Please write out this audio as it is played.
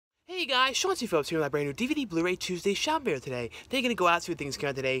Hey guys, Sean C. Phillips here with my brand new DVD Blu-ray Tuesday shop video today. They're going to go out, see what things came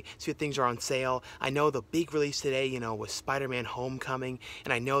out today, see what things are on sale. I know the big release today, was Spider-Man Homecoming,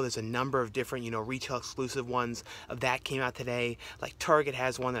 and I know there's a number of different, retail exclusive ones of that came out today. Like Target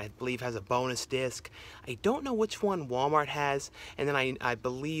has one that I believe has a bonus disc. I don't know which one Walmart has, and then I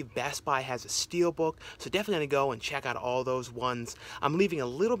believe Best Buy has a Steelbook, so definitely going to go and check out all those ones. I'm leaving a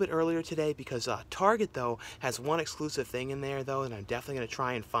little bit earlier today because Target, though, has one exclusive thing in there, though, and I'm definitely going to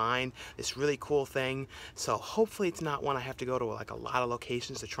try and find this really cool thing. So hopefully it's not one I have to go to like a lot of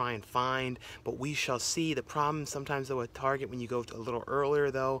locations to try and find, but we shall see. The problem sometimes though with Target when you go to a little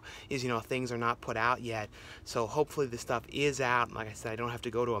earlier though is things are not put out yet. So hopefully this stuff is out, and like I said, I don't have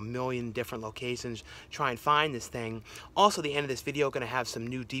to go to a million different locations to try and find this thing. Also, at the end of this video, going to have some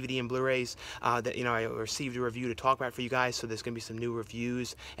new DVD and Blu-rays that I received a review to talk about for you guys, so there's going to be some new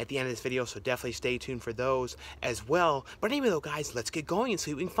reviews at the end of this video, so definitely stay tuned for those as well. But anyway though guys, let's get going and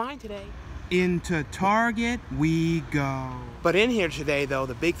see what we can find today. Into Target we go. But in here today, though,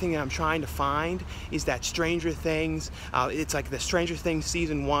 the big thing that I'm trying to find is that Stranger Things, it's like the Stranger Things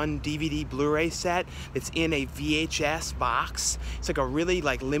Season 1 DVD Blu-ray set that's in a VHS box. It's like a really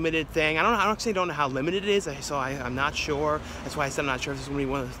limited thing. I actually don't know how limited it is, so I'm not sure. That's why I said I'm not sure if this is going to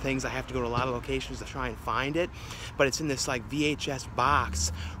be one of the things I have to go to a lot of locations to try and find it. But it's in this VHS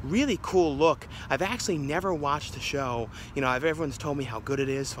box. Really cool look. I've actually never watched the show. Everyone's told me how good it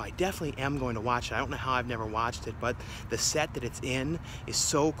is, so I definitely am going to watch it. I don't know how I've never watched it, but the set that it's in is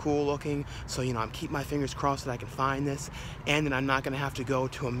so cool looking. So I'm keeping my fingers crossed that I can find this, and that I'm not going to have to go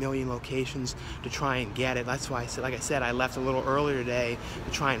to a million locations to try and get it. That's why I said, like I said, I left a little earlier today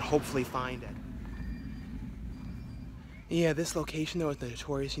to try and hopefully find it. Yeah, this location though is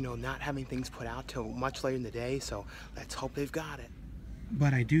notorious, not having things put out till much later in the day, so let's hope they've got it.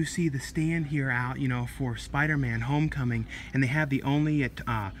 But I do see the stand here out, for Spider-Man Homecoming, and they have the only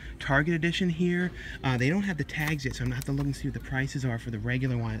Target edition here. They don't have the tags yet, so I'm gonna have to look and see what the prices are for the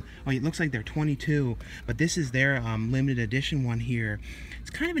regular one. Oh, it looks like they're $22, but this is their limited edition one here. It's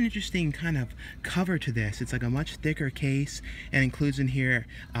kind of an interesting kind of cover to this. It's like a much thicker case, and includes in here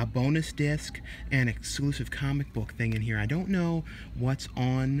a bonus disc and exclusive comic book thing in here. I don't know what's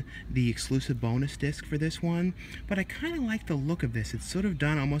on the exclusive bonus disc for this one, but I kind of like the look of this. It's sort of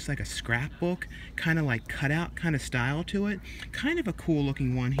done almost like a scrapbook, kind of like cutout kind of style to it. Kind of a cool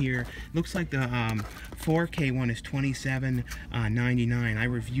looking one here. Looks like the 4K one is $27.99. I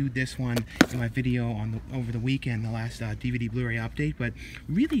reviewed this one in my video over the weekend, the last DVD Blu-ray update, but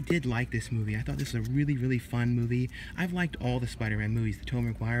really did like this movie. I thought this was a really fun movie. I've liked all the Spider-Man movies, the Tobey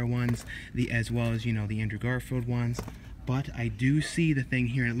Maguire ones, as well as the Andrew Garfield ones. But I do see the thing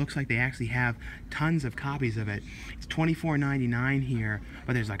here, and it looks like they actually have tons of copies of it. It's $24.99 here,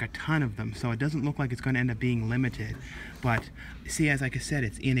 but there's like a ton of them, so it doesn't look like it's going to end up being limited. But see, as like I said,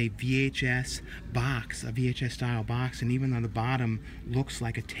 it's in a VHS box, a VHS style box, and even on the bottom looks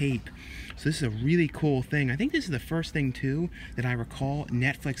like a tape. So this is a really cool thing. I think this is the first thing too that I recall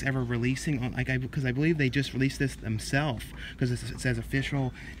Netflix ever releasing on, because I believe they just released this themselves, because it says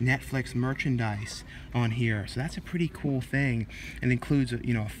official Netflix merchandise on here. So that's a pretty cool thing, and includes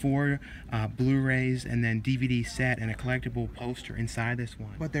 4 Blu-rays and then DVD set and a collectible poster inside this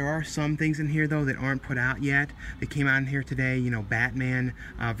one. But there are some things in here though that aren't put out yet. They came out in here today, Batman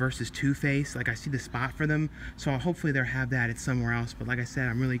versus Two-Face. Like, I see the spot for them, so hopefully they'll have that at somewhere else. But like I said,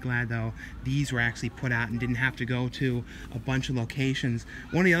 I'm really glad though these were actually put out and didn't have to go to a bunch of locations.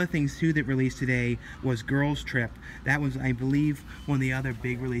 One of the other things too that released today was Girls Trip. That was, I believe, one of the other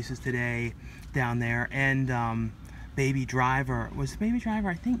big releases today down there. And Baby Driver. Was Baby Driver?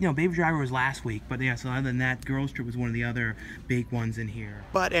 I think, no, Baby Driver was last week. But yeah, so other than that, Girls Trip was one of the other big ones in here.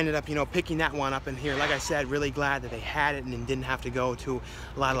 But ended up, picking that one up in here. Like I said, really glad that they had it and didn't have to go to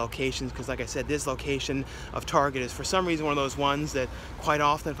a lot of locations, because like I said, this location of Target is for some reason one of those ones that quite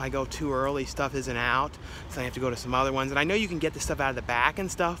often if I go too early, stuff isn't out. So I have to go to some other ones. And I know you can get the stuff out of the back and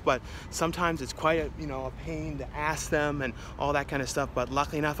stuff, but sometimes it's quite a, a pain to ask them and all that kind of stuff. But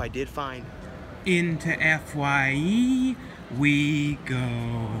luckily enough, I did find it. Into FYE we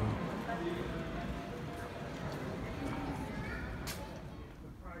go.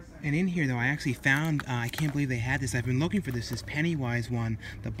 And in here though, I actually found, I can't believe they had this. I've been looking for this Pennywise one.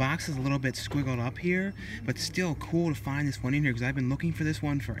 The box is a little bit squiggled up here, but still cool to find this one in here, because I've been looking for this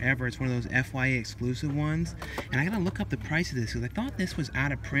one forever. It's one of those FYE exclusive ones. And I gotta look up the price of this, because I thought this was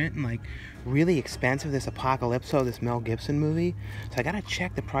out of print and really expensive, this Apocalypso, this Mel Gibson movie. So I gotta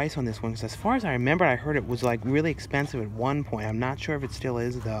check the price on this one, because as far as I remember, I heard it was really expensive at one point. I'm not sure if it still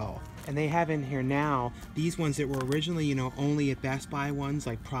is though. And they have in here now these ones that were originally, you know, only at Best Buy ones,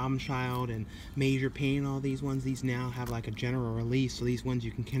 like Problem Child and Major Pain and all these ones. These now have like a general release, so these ones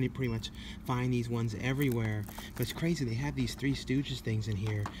you can pretty much find these ones everywhere. But it's crazy, they have these Three Stooges things in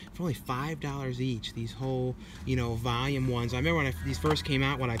here for only $5 each. These whole, you know, volume ones. I remember when these first came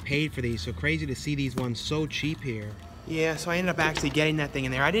out, when I paid for these, so crazy to see these ones so cheap here. Yeah, so I ended up actually getting that thing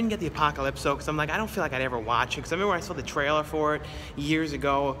in there. I didn't get the Apocalypso because I'm like, I don't feel like I'd ever watch it. Because I remember when I saw the trailer for it years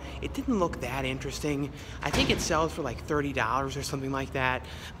ago, it didn't look that interesting. I think it sells for like $30 or something like that.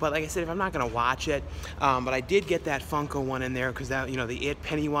 But like I said, if I'm not gonna watch it, but I did get that Funko one in there because that, you know, the It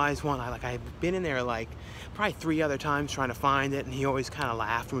Pennywise one. I've been in there like probably 3 other times trying to find it, and he always kind of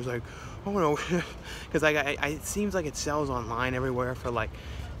laughed and was like, oh no, because like it seems like it sells online everywhere for like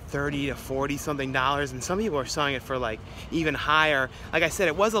 $30 to $40 something, and some people are selling it for like even higher. Like I said,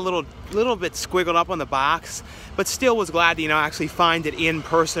 it was a little bit squiggled up on the box, but still was glad to, you know, actually find it in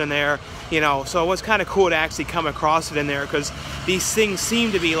person in there, you know. So it was kind of cool to actually come across it in there, because these things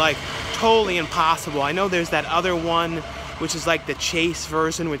seem to be like totally impossible. I know there's that other one which is like the Chase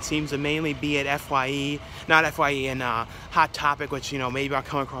version, which seems to mainly be at FYE, not FYE, and Hot Topic, which, you know, maybe I'll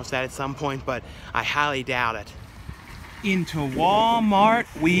come across that at some point, but I highly doubt it. Into Walmart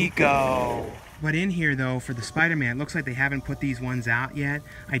we go. But in here though, for the Spider-Man, it looks like they haven't put these ones out yet.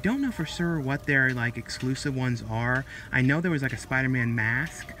 I don't know for sure what their like exclusive ones are. I know there was like a Spider-Man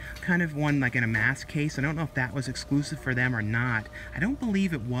mask, kind of one like in a mask case. I don't know if that was exclusive for them or not. I don't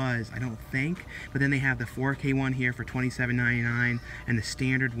believe it was, I don't think. But then they have the 4K one here for $27.99 and the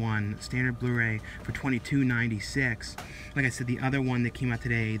standard one, standard Blu-ray, for $22.96. Like I said, the other one that came out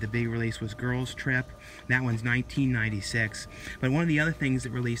today, the big release, was Girls Trip. That one's $19.96. But one of the other things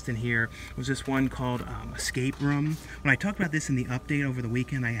that released in here was this one called Escape Room. When I talked about this in the update over the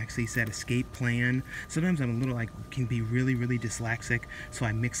weekend, I actually said Escape Plan. Sometimes I'm a little like, can be really dyslexic, so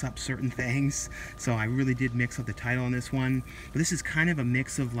I mix up certain things. So I really did mix up the title on this one. But this is kind of a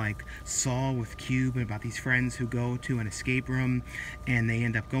mix of like Saw with Cube, and about these friends who go to an escape room and they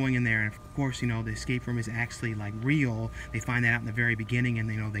end up going in there, and of course, you know, the escape room is actually like real. They find that out in the very beginning,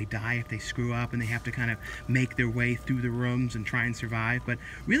 and, you know, they die if they screw up, and they have to kind of make their way through the rooms and try and survive. But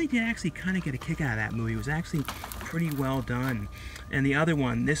really did actually kind of get a kick out of that movie. It was actually pretty well done. And the other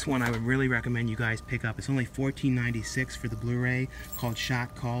one, this one, I would really recommend you guys pick up. It's only $14.96 for the Blu-ray, called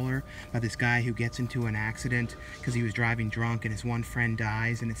Shot Caller, about this guy who gets into an accident because he was driving drunk and his one friend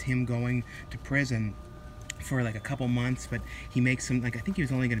dies, and it's him going to prison for like a couple months, but he makes some, like, I think he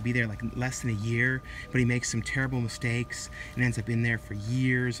was only going to be there like less than a year, but he makes some terrible mistakes and ends up in there for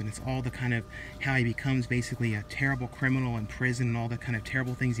years, and it's all the kind of how he becomes basically a terrible criminal in prison and all the kind of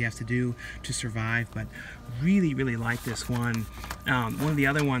terrible things he has to do to survive. But really like this one. One of the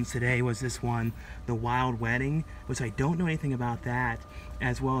other ones today was this one, The Wild Wedding, which I don't know anything about that,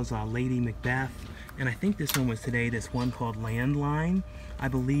 as well as Lady Macbeth. And I think this one was today, this one called Landline, I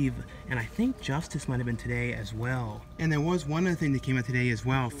believe, and I think Justice might have been today as well. And there was one other thing that came out today as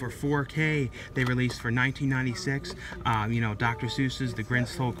well. For 4K, they released for $19.96, you know, Dr. Seuss's The Grinch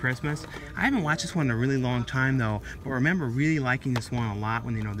Stole Christmas. I haven't watched this one in a really long time though, but remember really liking this one a lot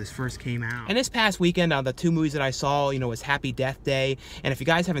when, you know, this first came out. And this past weekend, the two movies that I saw, you know, was Happy Death Day, and if you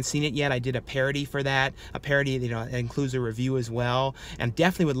guys haven't seen it yet, I did a parody for that. A parody, you know, that includes a review as well, and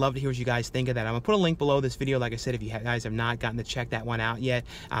definitely would love to hear what you guys think of that. I'm gonna put a link below this video. Like I said, if you guys have not gotten to check that one out yet,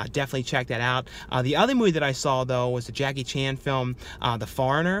 definitely check that out. The other movie that I saw though was the Jackie Chan film, The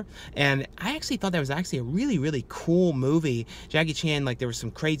Foreigner, and I actually thought that was actually a really cool movie. Jackie Chan, like, there were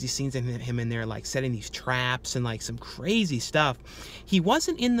some crazy scenes of him in there, like setting these traps and like some crazy stuff. He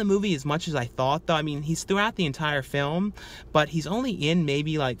wasn't in the movie as much as I thought though. I mean, he's throughout the entire film, but he's only in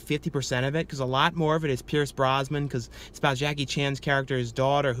maybe like 50% of it, because a lot more of it is Pierce Brosnan, because it's about Jackie Chan's character's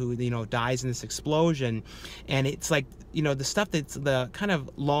daughter who, you know, dies in this explosion. And it's like, you know, the stuff that's the kind of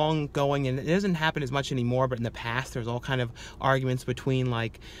long going, and it doesn't happen as much anymore, but in the past there's all kind of arguments between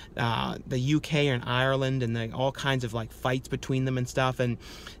like the UK and Ireland, and all kinds of like fights between them and stuff, and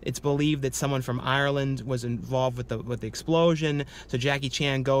it's believed that someone from Ireland was involved with the explosion. So Jackie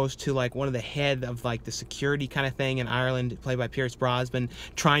Chan goes to like one of the head of like the security kind of thing in Ireland, played by Pierce Brosnan,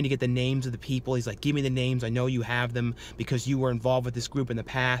 trying to get the names of the people. He's like, give me the names, I know you have them because you were involved with this group in the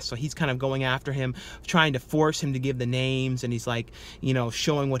past. So he's kind of going after him, trying to force him to give the names, and he's like, you know,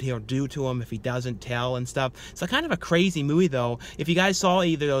 showing what he'll do to him if he doesn't tell and stuff. It's kind of a crazy movie though. If you guys saw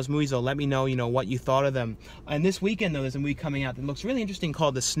either of those movies though, let me know, you know, what you thought of them. And this weekend though, there's a movie coming out that looks really interesting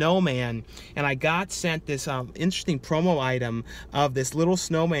called The Snowman, and I got sent this interesting promo item of this little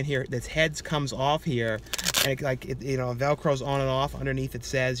snowman here that's heads comes off here. and you know, Velcro's on and off. Underneath it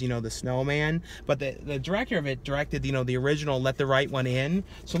says, you know, the Snowman. But the director of it directed, you know, the original Let the Right One In.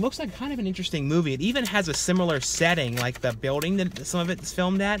 So it looks like kind of an interesting movie. It even has a similar setting, like the building that some of it is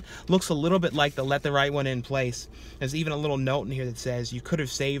filmed at looks a little bit like the Let the Right One In place. There's even a little note in here that says, "You could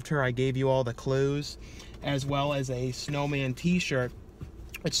have saved her. I gave you all the clues," as well as a Snowman t-shirt,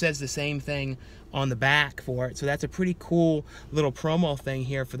 which says the same thing on the back for it. So that's a pretty cool little promo thing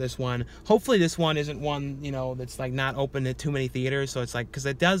here for this one. Hopefully this one isn't one, you know, that's like not open at too many theaters. So it's like, because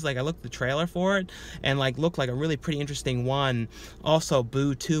it does, like, I looked at the trailer for it and like looked like a really pretty interesting one. Also,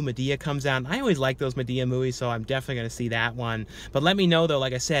 Boo 2 Medea comes out. I always like those Medea movies, so I'm definitely going to see that one. But let me know though,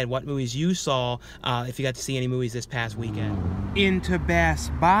 like I said, what movies you saw, if you got to see any movies this past weekend. Into Best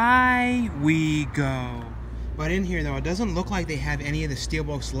Buy we go. But in here, though, it doesn't look like they have any of the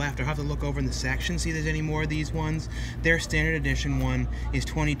Steelbooks left. I'll have to look over in the section, see if there's any more of these ones. Their standard edition one is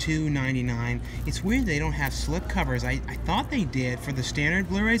 $22.99. It's weird they don't have slip covers. I thought they did for the standard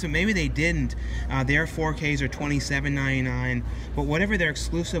Blu-rays, but maybe they didn't. Their 4Ks are $27.99. But whatever their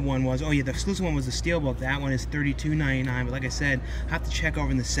exclusive one was, oh yeah, the exclusive one was the Steelbook. That one is $32.99. But like I said, I have to check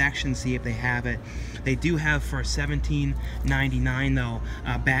over in the section, see if they have it. They do have for $17.99 though,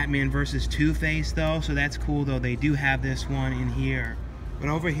 Batman vs. Two-Face though, so that's cool though. They do have this one in here. But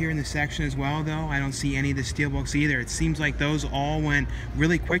over here in the section as well though, I don't see any of the Steelbooks either. It seems like those all went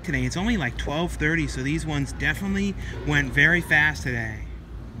really quick today. It's only like 12:30, so these ones definitely went very fast today.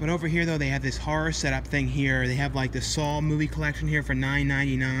 But over here though, they have this horror setup thing here. They have like the Saw movie collection here for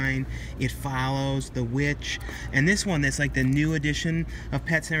 $9.99. It Follows, The Witch, and this one that's like the new edition of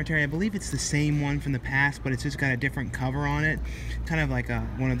Pet Sematary. I believe it's the same one from the past, but it's just got a different cover on it. Kind of like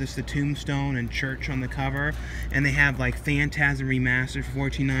one of this, the Tombstone and Church on the cover. And they have like Phantasm Remastered for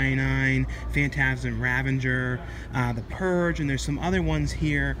 $14.99, Phantasm Ravager, The Purge, and there's some other ones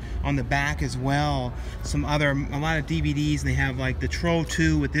here on the back as well. A lot of DVDs, and they have like the Troll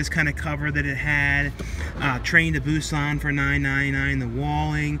 2 with this kind of cover that it had, Train to Busan for $9.99, The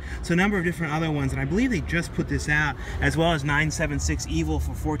Walling, so a number of different other ones, and I believe they just put this out, as well as 976 Evil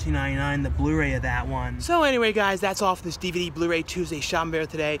for $14.99, the Blu-ray of that one. So anyway guys, that's all for this DVD Blu-ray Tuesday shopping bear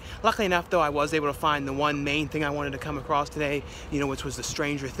today. Luckily enough though, I was able to find the one main thing I wanted to come across today, you know, which was the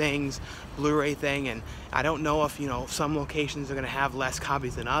Stranger Things Blu-ray thing, and I don't know if, you know, some locations are going to have less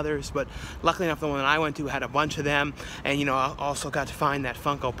copies than others, but luckily enough the one that I went to had a bunch of them, and you know, I also got to find that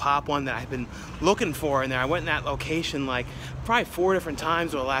Funko Pop one that I've been looking for in there. I went in that location like probably 4 different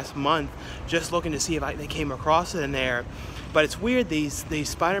times over the last month just looking to see if they came across it in there. But it's weird, these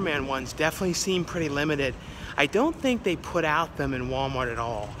Spider-Man ones definitely seem pretty limited. I don't think they put out them in Walmart at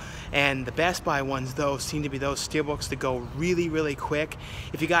all. And the Best Buy ones though seem to be those Steelbooks that go really, really quick.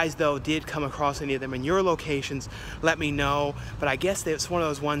 If you guys though did come across any of them in your locations, let me know. But I guess it's one of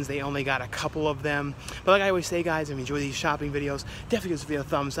those ones they only got a couple of them. But like I always say guys, if you enjoy these shopping videos, definitely give this video a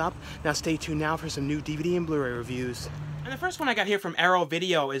thumbs up. Now stay tuned now for some new DVD and Blu-ray reviews. And the first one I got here from Arrow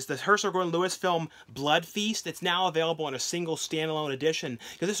Video is the Herschel Gordon Lewis film Blood Feast. It's now available in a single standalone edition,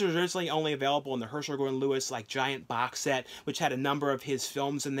 because this was originally only available in the Herschel Gordon Lewis like giant box set, which had a number of his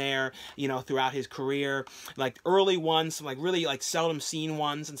films in there, you know, throughout his career, like early ones, some like really like seldom seen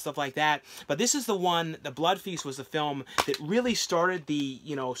ones and stuff like that. But this is the one, the Blood Feast was the film that really started the,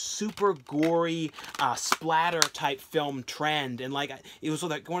 you know, super gory splatter type film trend, and like it was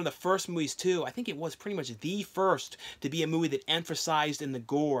like one of the first movies too. I think it was pretty much the first to be a movie that emphasized in the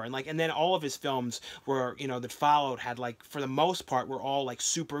gore, and then all of his films were, you know, that followed had like, for the most part, were all like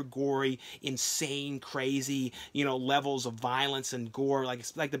super gory, insane, crazy, you know, levels of violence and gore.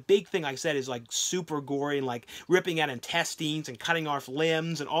 Like the big thing, like I said, is like super gory and like ripping out intestines and cutting off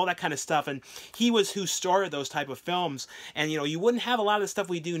limbs and all that kind of stuff. And he was who started those type of films. And you know, you wouldn't have a lot of the stuff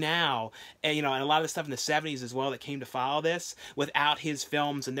we do now, and you know, and a lot of the stuff in the 70s as well that came to follow this without his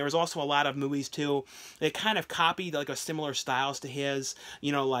films. And there was also a lot of movies too that kind of copied like a similar styles to his,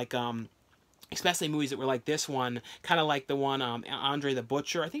 you know, like especially movies that were like this one, kind of like the one Andre the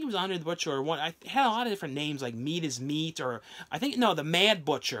Butcher. I think it was Andre the Butcher, or one. I had a lot of different names, like Meat is Meat, or I think, no, The Mad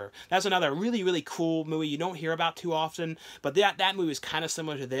Butcher. That's another really, really cool movie you don't hear about too often, but that movie is kind of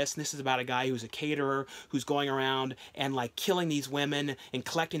similar to this. And this is about a guy who's a caterer who's going around and like killing these women and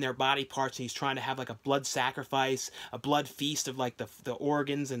collecting their body parts, and he's trying to have like a blood sacrifice, a blood feast of like the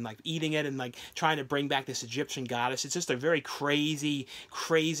organs, and like eating it and like trying to bring back this Egyptian goddess. It's just a very crazy,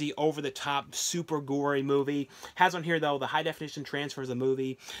 crazy, over-the-top super gory movie. Has on here, though, the high definition transfers of the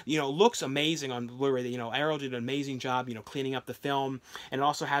movie. You know, looks amazing on Blu-ray. You know, Arrow did an amazing job, you know, cleaning up the film. And it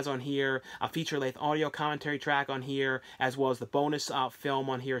also has on here a feature-length audio commentary track on here, as well as the bonus film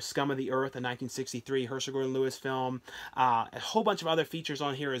on here, Scum of the Earth, a 1963 Herschel Gordon Lewis film. A whole bunch of other features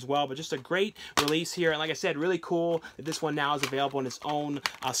on here as well, but just a great release here. And like I said, really cool that this one now is available in its own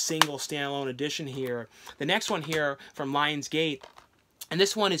single standalone edition here. The next one here from Lionsgate, and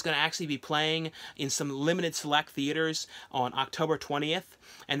this one is going to actually be playing in some limited select theaters on October 20th.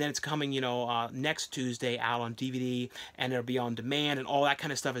 And then it's coming, you know, next Tuesday out on DVD, and it'll be on demand and all that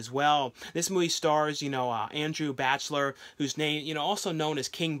kind of stuff as well. This movie stars, you know, Andrew Bachelor, whose name, you know, also known as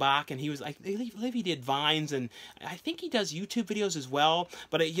King Bach, and he was, I believe he did Vines, and I think he does YouTube videos as well.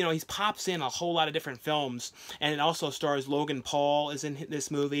 But, you know, he pops in a whole lot of different films. And it also stars Logan Paul is in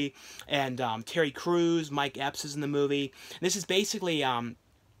this movie, and Terry Crews, Mike Epps is in the movie. And this is basically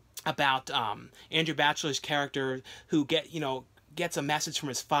about Andrew Bachelor's character who gets a message from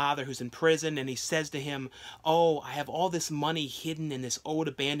his father who's in prison, and he says to him, "Oh, I have all this money hidden in this old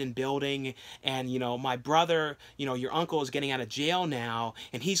abandoned building, and, you know, my brother, you know, your uncle is getting out of jail now,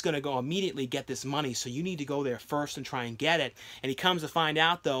 and he's going to go immediately get this money, so you need to go there first and try and get it." And he comes to find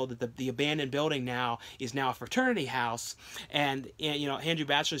out, though, that the abandoned building now is now a fraternity house, and, you know, Andrew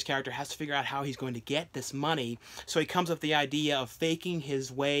Bachelor's character has to figure out how he's going to get this money, so he comes up with the idea of faking his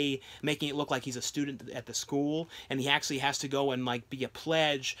way, making it look like he's a student at the school, and he actually has to go and like be a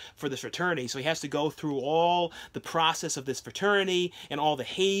pledge for this fraternity. So he has to go through all the process of this fraternity and all the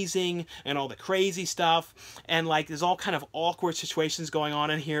hazing and all the crazy stuff, and like there's all kind of awkward situations going on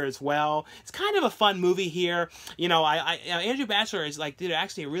in here as well. It's kind of a fun movie here. You know, Andrew Bachelor is like did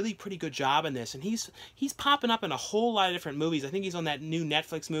actually a really pretty good job in this, and he's popping up in a whole lot of different movies. I think he's on that new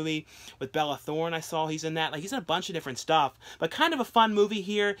Netflix movie with Bella Thorne. I saw he's in that. Like he's in a bunch of different stuff, but kind of a fun movie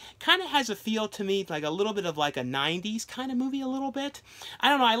here. Kind of has a feel to me like a little bit of like a 90s kind of movie a little bit. I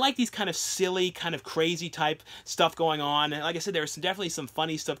don't know, I like these kind of silly, kind of crazy type stuff going on. And like I said, there's definitely some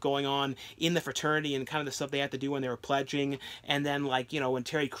funny stuff going on in the fraternity and kind of the stuff they had to do when they were pledging. And then, like, you know, when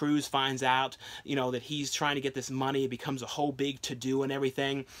Terry Crews finds out, you know, that he's trying to get this money, it becomes a whole big to-do and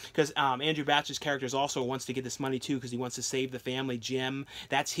everything. Because Andrew Bachelor's character also wants to get this money too, because he wants to save the family gym.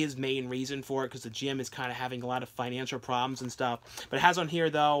 That's his main reason for it, because the gym is kind of having a lot of financial problems and stuff. But it has on here,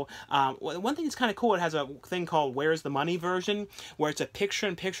 though, one thing that's kind of cool, it has a thing called Where's the Money version, where it's a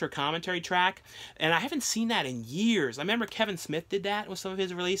picture-in-picture commentary track, and I haven't seen that in years. I remember Kevin Smith did that with some of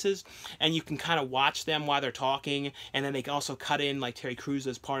his releases, and you can kind of watch them while they're talking, and then they can also cut in like Terry Crews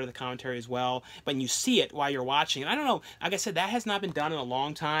as part of the commentary as well, but you see it while you're watching. And I don't know, like I said, that has not been done in a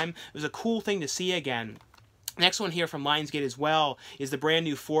long time. It was a cool thing to see again. Next one here from Lionsgate as well is the brand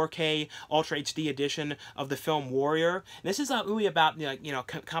new 4K Ultra HD edition of the film Warrior. And this is a movie about, you know,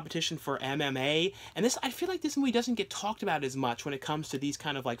 competition for MMA. And this, I feel like this movie doesn't get talked about as much when it comes to these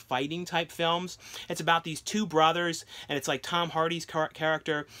kind of like fighting type films. It's about these two brothers, and it's like Tom Hardy's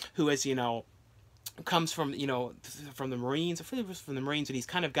character who is, you know, comes from, you know, from the Marines. I think it was from the Marines, and he's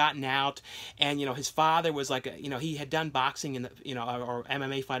kind of gotten out, and, you know, his father was like, you know, he had done boxing in the, you know, or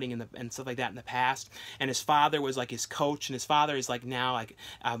MMA fighting in the, and stuff like that in the past, and his father was like his coach, and his father is like now like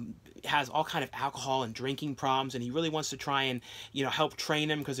has all kind of alcohol and drinking problems, and he really wants to try and, you know, help train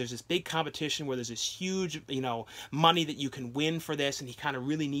him, because there's this big competition where there's this huge, you know, money that you can win for this, and he kind of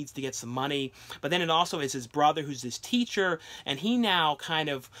really needs to get some money. But then it also is his brother who's this teacher, and he now kind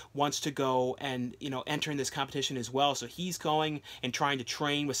of wants to go and, you know, enter in this competition as well. So he's going and trying to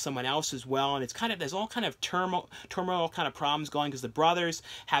train with someone else as well, and it's kind of, there's all kind of turmoil kind of problems going, because the brothers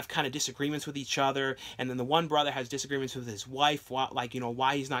have kind of disagreements with each other, and then the one brother has disagreements with his wife, like, you know,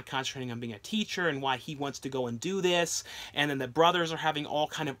 why he's not concentrating on being a teacher and why he wants to go and do this. And then the brothers are having all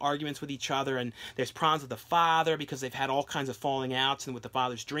kind of arguments with each other, and there's problems with the father because they've had all kinds of falling outs, and with the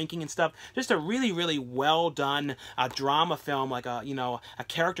father's drinking and stuff. Just a really, really well done drama film, like a, you know, a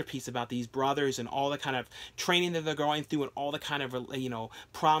character piece about these brothers and all the kind of training that they're going through and all the kind of, you know,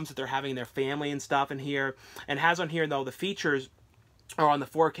 problems that they're having in their family and stuff in here. And has on here, though, the features or on the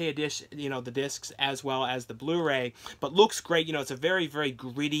 4K edition, you know, the discs as well as the Blu-ray, but looks great. You know, it's a very, very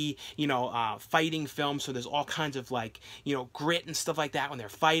gritty, you know, fighting film, so there's all kinds of, like, you know, grit and stuff like that when they're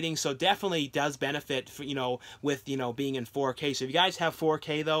fighting, so definitely does benefit, for, you know, with, you know, being in 4K. So if you guys have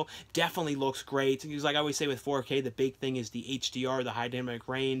 4K, though, definitely looks great. Because like I always say with 4K, the big thing is the HDR, the high dynamic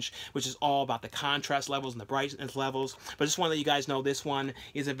range, which is all about the contrast levels and the brightness levels. But I just want to let you guys know this one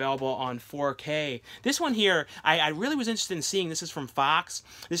is available on 4K. This one here, I really was interested in seeing. This is from Fox.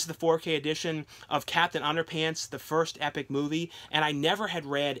 This is the 4K edition of Captain Underpants, the first epic movie, and I never had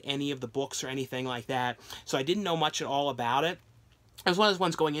read any of the books or anything like that, so I didn't know much at all about it. it was one of those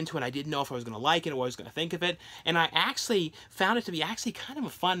ones going into it, I didn't know if I was going to like it or what I was going to think of it, and I actually found it to be actually kind of a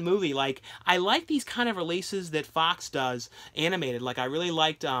fun movie. Like, I like these kind of releases that Fox does, animated. Like, I really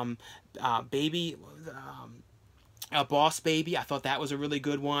liked Boss Baby. I thought that was a really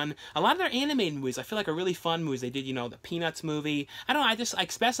good one. A lot of their animated movies I feel like are really fun movies. They did, you know, the Peanuts movie. I don't know, I just,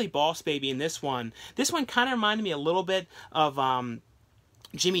 especially Boss Baby and this one. This one kind of reminded me a little bit of,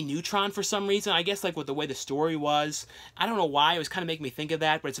 Jimmy Neutron for some reason. I guess like with the way the story was. I don't know why. It was kind of making me think of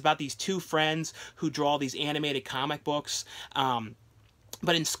that. But it's about these two friends who draw these animated comic books.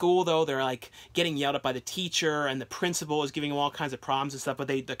 But in school, though, they're like getting yelled at by the teacher, and the principal is giving them all kinds of problems and stuff. But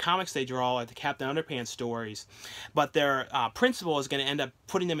the comics they draw are the Captain Underpants stories. But their principal is going to end up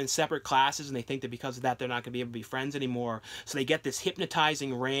putting them in separate classes, and they think that because of that, they're not going to be able to be friends anymore. So they get this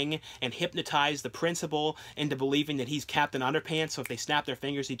hypnotizing ring and hypnotize the principal into believing that he's Captain Underpants. So if they snap their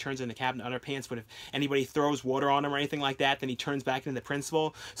fingers, he turns into Captain Underpants. But if anybody throws water on him or anything like that, then he turns back into the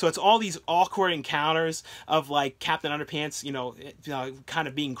principal. So it's all these awkward encounters of like Captain Underpants, you know, kind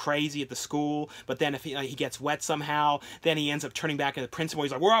of being crazy at the school, but then if he gets wet somehow, then he ends up turning back into the principal.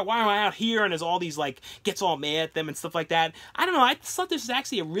 He's like, why am I out here? And there's all these, like, gets all mad at them and stuff like that. I don't know, I thought this was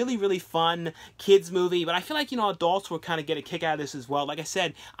actually a really, really fun kids movie, but I feel like, you know, adults will kind of get a kick out of this as well. Like I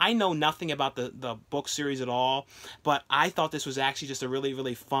said, I know nothing about the book series at all, but I thought this was actually just a really,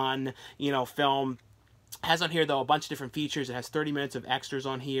 really fun, you know, film. Has on here, though, a bunch of different features. It has 30 minutes of extras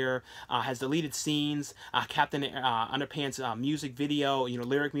on here. Has deleted scenes. Captain Underpants music video, you know,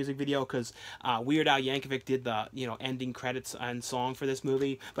 lyric music video, because Weird Al Yankovic did the, you know, ending credits and song for this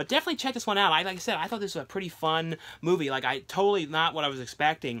movie. But definitely check this one out. Like I said, I thought this was a pretty fun movie. Like, totally not what I was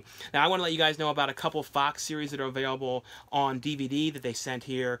expecting. Now, I want to let you guys know about a couple Fox series that are available on DVD that they sent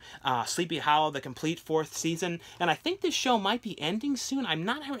here. Sleepy Hollow, the complete 4th season. And I think this show might be ending soon. I'm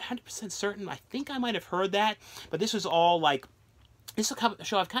not 100% certain. I think I might have heard that, but this was all like, this is a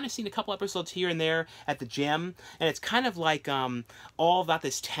show I've kind of seen a couple episodes here and there at the gym, and it's kind of like all about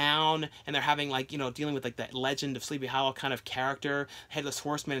this town, and they're having, like, you know, dealing with like that Legend of Sleepy Hollow kind of character, Headless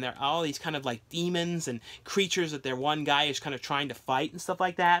Horseman, and they're all these kind of like demons and creatures that their one guy is kind of trying to fight and stuff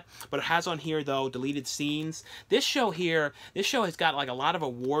like that. But it has on here, though, deleted scenes. This show has got like a lot of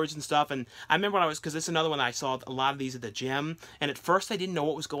awards and stuff, and I remember when because this is another one I saw a lot of these at the gym, and at first I didn't know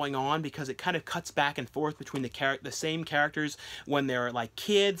what was going on because it kind of cuts back and forth between the same characters when they're like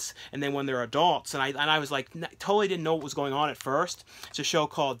kids and then when they're adults, and I was like totally didn't know what was going on at first. It's a show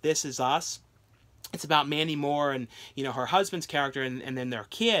called This Is Us. It's about Mandy Moore and, you know, her husband's character and then their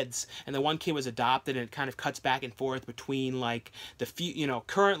kids. And the one kid was adopted, and it kind of cuts back and forth between, like, you know,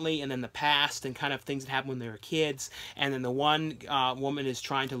 currently and then the past and kind of things that happened when they were kids. And then the one woman is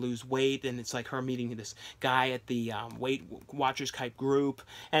trying to lose weight, and it's like her meeting this guy at the Weight Watchers type group.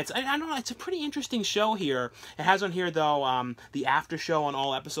 And it's, I don't know, it's a pretty interesting show here. It has on here, though, the after show on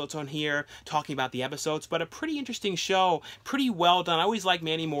all episodes on here, talking about the episodes. But a pretty interesting show, pretty well done. I always like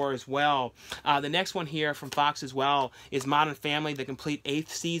Mandy Moore as well. The next one here from Fox as well is Modern Family, the complete 8th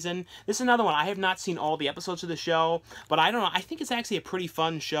season. This is another one. I have not seen all the episodes of the show, but I don't know. I think it's actually a pretty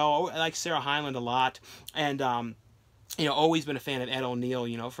fun show. I like Sarah Hyland a lot, and you know, always been a fan of Ed O'Neill,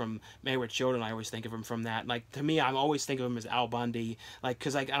 you know, from Married with Children. I always think of him from that. Like, to me, I always think of him as Al Bundy. Like,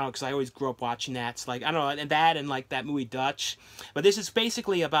 because, like, I don't know, because I always grew up watching that. So, like, I don't know, and that and, like, that movie Dutch. But this is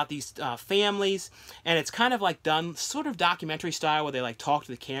basically about these families, and it's kind of, like, done sort of documentary style where they, like, talk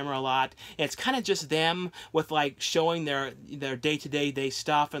to the camera a lot. And it's kind of just them with, like, showing their day-to-day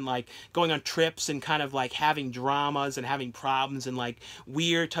stuff and, like, going on trips and kind of, like, having dramas and having problems and, like,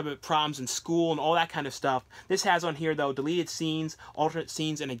 weird type of problems in school and all that kind of stuff. This has on here, though, deleted scenes, alternate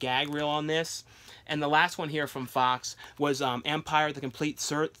scenes, and a gag reel on this. And the last one here from Fox was Empire, the complete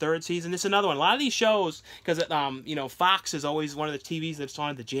 3rd season. This is another one. A lot of these shows, because you know, Fox is always one of the TVs that's on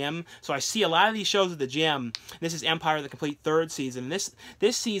at the gym, so I see a lot of these shows at the gym. This is Empire, the complete 3rd season. And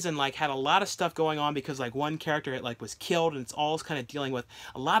this season, like, had a lot of stuff going on because, like, one character like was killed, and it's all kind of dealing with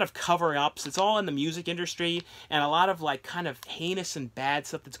a lot of cover-ups. It's all in the music industry, and a lot of, like, kind of heinous and bad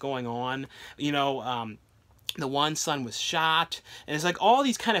stuff that's going on. You know, the one son was shot, and it's like all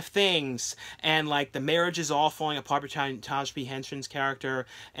these kind of things, and like the marriage is all falling apart between Taj P. Henson's character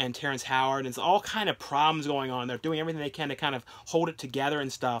and Terrence Howard, and it's all kind of problems going on. They're doing everything they can to kind of hold it together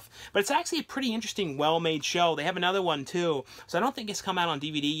and stuff, but it's actually a pretty interesting, well-made show. They have another one too, so I don't think it's come out on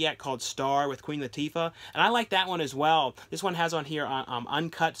DVD yet, called Star with Queen Latifah, and I like that one as well. This one has on here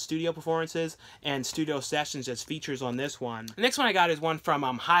uncut studio performances and studio sessions as features on this one. The next one I got is one from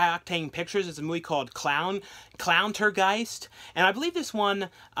High Octane Pictures. It's a movie called Clown. Clowntergeist, and I believe this one,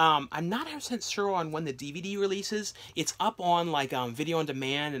 I'm not 100% sure on when the DVD releases. It's up on like video on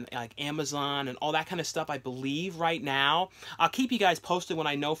demand and like Amazon and all that kind of stuff, I believe, right now. I'll keep you guys posted when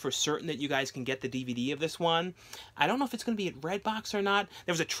I know for certain that you guys can get the DVD of this one. I don't know if it's going to be at Redbox or not.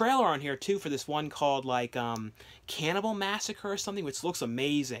 There was a trailer on here too for this one called like Cannibal Massacre or something, which looks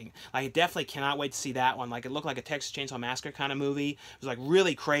amazing. I definitely cannot wait to see that one. Like, it looked like a Texas Chainsaw Massacre kind of movie. It was like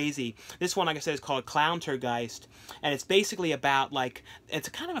really crazy. This one, like I said, is called Clowntergeist, and it's basically about like, it's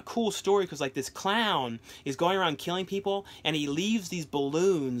kind of a cool story because like this clown is going around killing people, and he leaves these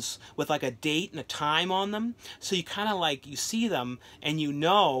balloons with like a date and a time on them. So you kind of like, you see them and you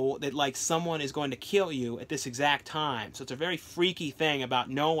know that like someone is going to kill you at this exact time. So it's a very freaky thing about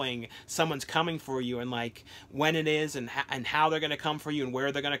knowing someone's coming for you and like when it is and how they're going to come for you and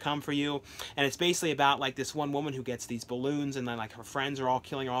where they're going to come for you. And it's basically about like this one woman who gets these balloons, and then like her friends are all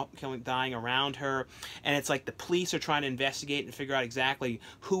dying around her, and it's like the police are trying to investigate and figure out exactly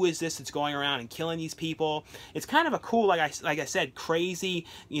who is this that's going around and killing these people. It's kind of a cool, like I said, crazy,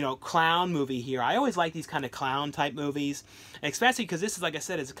 you know, clown movie here. I always like these kind of clown type movies, and especially because this is, like I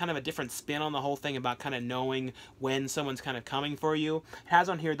said, it's kind of a different spin on the whole thing about kind of knowing when someone's kind of coming for you. It has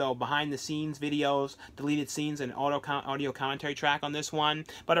on here though behind the scenes videos, deleted scenes, and audio commentary track on this one,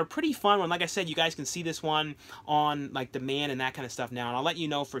 but a pretty fun one. Like I said, you guys can see this one on like demand and that kind of stuff now, and I'll let you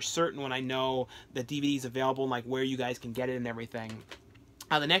know for certain when I know the DVD is available and like where you guys can get it and everything.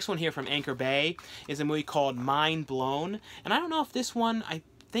 The next one here from Anchor Bay is a movie called Mind Blown, and I don't know if this one, I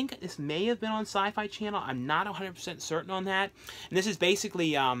think this may have been on Sci-Fi Channel. I'm not 100% certain on that. And this is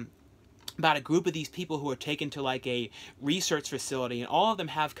basically about a group of these people who are taken to like a research facility, and all of them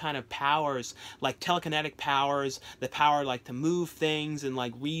have kind of powers, like telekinetic powers, the power like to move things and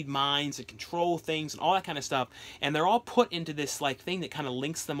like read minds and control things and all that kind of stuff. And they're all put into this like thing that kind of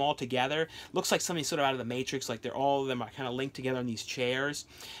links them all together. Looks like something sort of out of the Matrix, like all of them are kind of linked together in these chairs.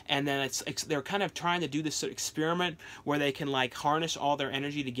 And then they're kind of trying to do this sort of experiment where they can like harness all their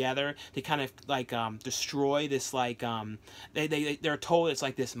energy together to kind of like destroy this like they're told it's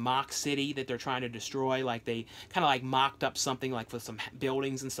like this mock city that they're trying to destroy. Like they kind of like mocked up something like with some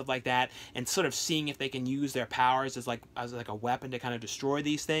buildings and stuff like that, and sort of seeing if they can use their powers as like a weapon to kind of destroy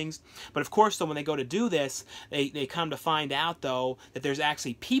these things. But of course though, when they go to do this, they come to find out though that there's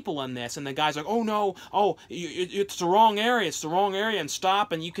actually people in this, and the guy's like, oh no, oh it's the wrong area, it's the wrong area, and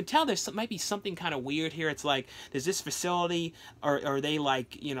stop. And you can tell might be something kind of weird here. It's like, there's this facility, or are they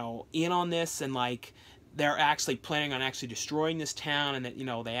like, you know, in on this, and like they're actually planning on actually destroying this town, and that, you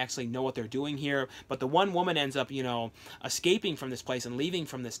know, they actually know what they're doing here. But the one woman ends up, you know, escaping from this place and leaving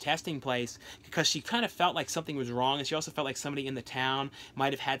from this testing place because she kind of felt like something was wrong, and she also felt like somebody in the town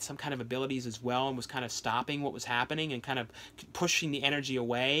might have had some kind of abilities as well and was kind of stopping what was happening and kind of pushing the energy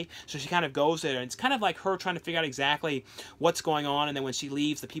away. So she kind of goes there, and it's kind of like her trying to figure out exactly what's going on, and then when she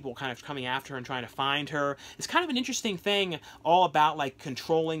leaves, the people kind of coming after her and trying to find her. It's kind of an interesting thing, all about like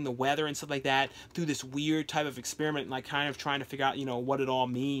controlling the weather and stuff like that through this weird type of experiment, like kind of trying to figure out, you know, what it all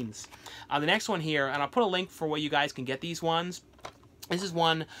means. The next one here, and I'll put a link for where you guys can get these ones. This is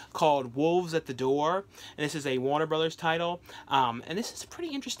one called Wolves at the Door, and this is a Warner Brothers title. And this is a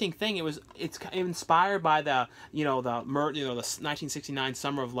pretty interesting thing. It's inspired by the 1969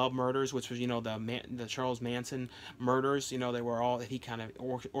 Summer of Love murders, which was, you know, the Charles Manson murders. You know, they were all that he kind of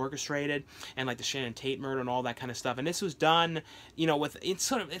orchestrated, and like the Shannon Tate murder and all that kind of stuff. And this was done, you know, with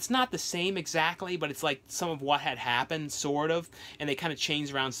it's not the same exactly, but it's like some of what had happened, sort of. And they kind of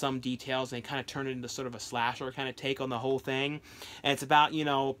changed around some details, and they kind of turned it into sort of a slasher kind of take on the whole thing. And it's about, you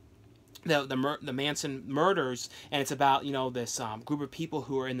know, the Manson murders, and it's about, you know, this group of people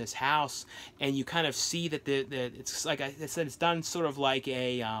who are in this house, and you kind of see that it's like I said, it's done sort of like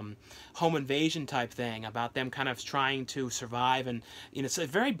a home invasion type thing about them kind of trying to survive, and, you know, it's a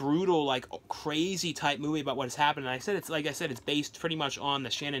very brutal, like crazy type movie about what has happened. And it's based pretty much on the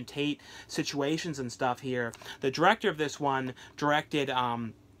Shannon Tate situations and stuff here. The director of this one directed,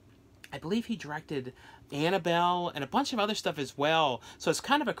 I believe he directed Annabelle and a bunch of other stuff as well. So it's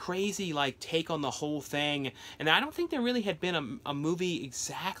kind of a crazy like take on the whole thing, and I don't think there really had been a movie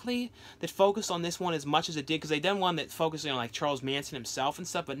exactly that focused on this one as much as it did, because they done one that focused on like Charles Manson himself and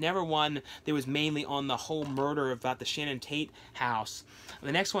stuff, but never one that was mainly on the whole murder about the Shannon Tate house.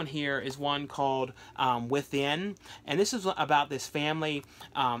 The next one here is one called Within, and this is about this family,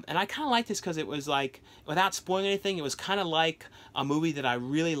 and I kind of like this because it was like, without spoiling anything, it was kind of like a movie that I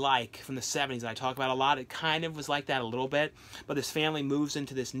really like from the 70s that I talk about a lot. It kind of was like that a little bit, but this family moves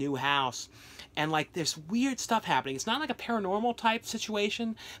into this new house, and like there's weird stuff happening. It's not like a paranormal type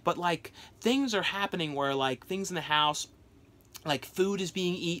situation, but like things are happening where like things in the house, like food is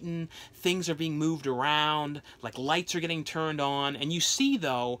being eaten, things are being moved around, like lights are getting turned on, and you see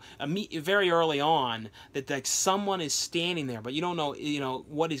though very early on that like someone is standing there, but you don't know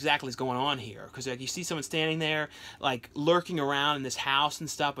what exactly is going on here, because like you see someone standing there like lurking around in this house and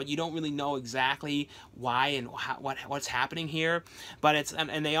stuff, but you don't really know exactly why and what's happening here. But it's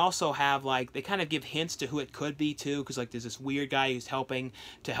and they also have like they kind of give hints to who it could be too, because like there's this weird guy who's helping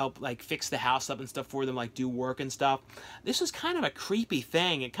to help like fix the house up and stuff for them, like do work and stuff. This was kind of a creepy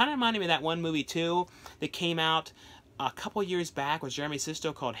thing. It kind of reminded me of that one movie too that came out a couple years back with Jeremy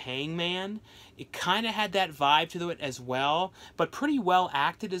Sisto called Hangman. It kind of had that vibe to it as well, but pretty well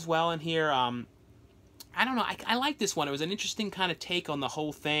acted as well in here. I don't know, I like this one. It was an interesting kind of take on the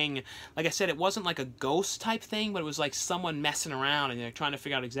whole thing. Like I said, it wasn't like a ghost type thing, but it was like someone messing around and they're trying to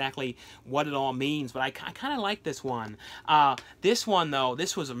figure out exactly what it all means. But I kind of like this one. This one, though,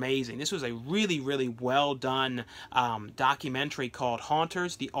 this was amazing. This was a really, really well done documentary called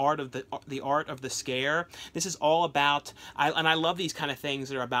Haunters, the Art of the Scare. This is all about, and I love these kind of things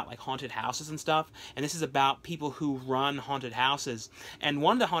that are about like haunted houses and stuff. And this is about people who run haunted houses. And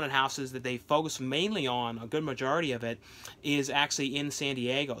one of the haunted houses that they focus mainly on, a good majority of it, is actually in San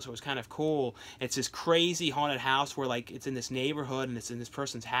Diego, so it's kind of cool. It's this crazy haunted house where like it's in this neighborhood and it's in this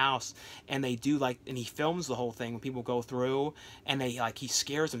person's house, and they do like, and he films the whole thing when people go through, and they like he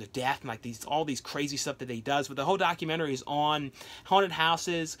scares them to death and like all these crazy stuff that he does. But the whole documentary is on haunted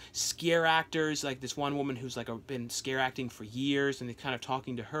houses, scare actors, like this one woman who's like been scare acting for years, and they're kind of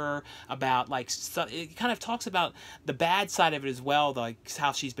talking to her about like it kind of talks about the bad side of it as well, like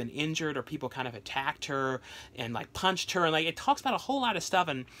how she's been injured or people kind of attacked her and like punched her, and like it talks about a whole lot of stuff.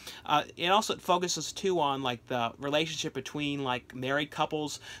 And it also focuses too on like the relationship between like married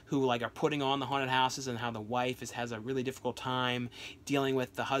couples who like are putting on the haunted houses, and how the wife has a really difficult time dealing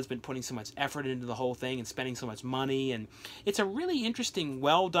with the husband putting so much effort into the whole thing and spending so much money. And it's a really interesting,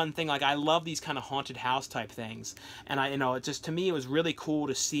 well done thing. Like I love these kind of haunted house type things, and it just, to me, it was really cool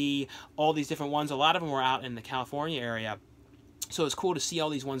to see all these different ones. A lot of them were out in the California area, so it's cool to see all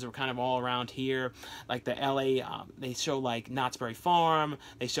these ones that were kind of all around here, like the LA, they show like Knott's Berry Farm,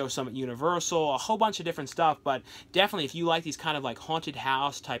 they show some at Universal, a whole bunch of different stuff. But definitely if you like these kind of like haunted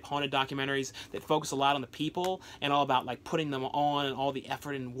house type haunted documentaries that focus a lot on the people and all about like putting them on and all the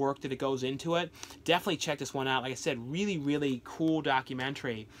effort and work that it goes into it, definitely check this one out. Like I said, really, really cool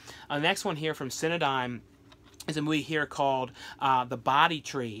documentary. The next one here from Cinedigm is a movie here called The Body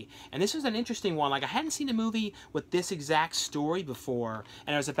Tree. And this was an interesting one. Like I hadn't seen a movie with this exact story before.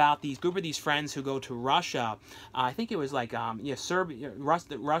 And it was about these group of these friends who go to Russia. I think it was like Serbia,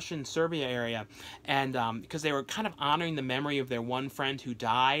 the Russian Serbia area. And because they were kind of honoring the memory of their one friend who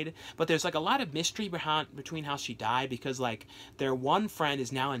died. But there's like a lot of mystery between how she died, because like their one friend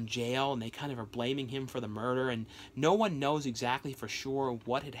is now in jail and they kind of are blaming him for the murder. And no one knows exactly for sure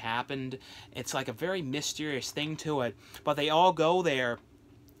what had happened. It's like a very mysterious thing to it, but they all go there,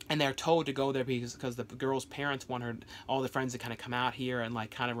 and they're told to go there because the girl's parents want all the friends to kind of come out here and like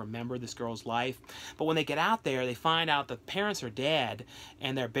kind of remember this girl's life. But when they get out there, they find out the parents are dead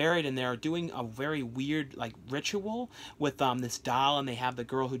and they're buried, and they're doing a very weird like ritual with this doll, and they have the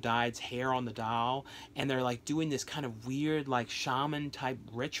girl who died's hair on the doll, and they're like doing this kind of weird like shaman type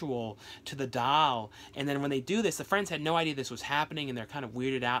ritual to the doll. And then when they do this, the friends had no idea this was happening, and they're kind of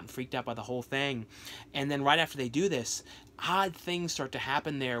weirded out and freaked out by the whole thing. And then right after they do this, odd things start to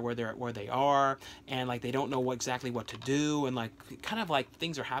happen there where they are, and like they don't know exactly what to do, and like kind of like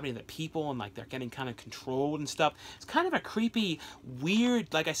things are happening to people, and like they're getting kind of controlled and stuff. It's kind of a creepy,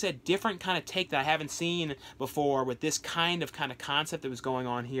 weird, like I said, different kind of take that I haven't seen before with this kind of concept that was going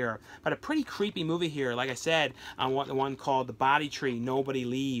on here. But a pretty creepy movie here, like I said, on the one called The Body Tree, Nobody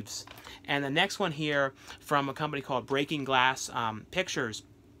Leaves. And the next one here from a company called Breaking Glass Pictures.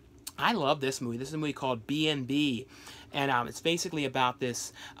 I love this movie. This is a movie called B&B. And it's basically about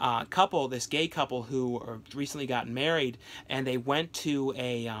this couple, this gay couple who recently gotten married, and they went to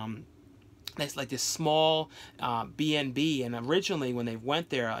a this small B&B, and originally when they went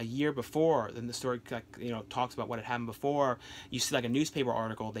there a year before, then the story talks about what had happened before. You see like a newspaper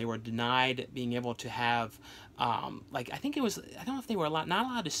article, they were denied being able to have I think it was, I don't know if they were not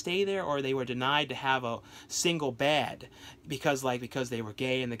allowed to stay there, or they were denied to have a single bed because they were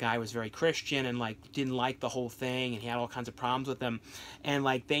gay, and the guy was very Christian and like didn't like the whole thing, and he had all kinds of problems with them. And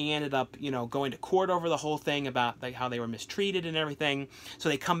like they ended up going to court over the whole thing about like how they were mistreated and everything. So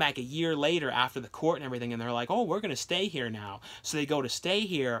they come back a year later after the court and everything, and they're like, oh, we're gonna stay here now. So they go to stay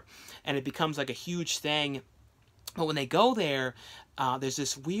here, and it becomes like a huge thing. But when they go there, there's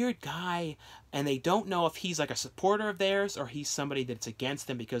this weird guy, and they don't know if he's like a supporter of theirs or he's somebody that's against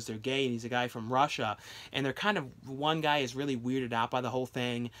them because they're gay, and he's a guy from Russia. And they're kind of, one guy is really weirded out by the whole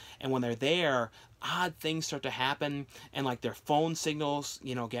thing, and when they're there, odd things start to happen, and like their phone signals,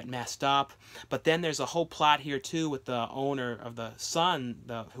 you know, get messed up. But then there's a whole plot here too with the owner of the son,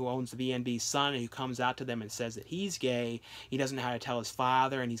 who owns the B&B's son, and who comes out to them and says that he's gay. He doesn't know how to tell his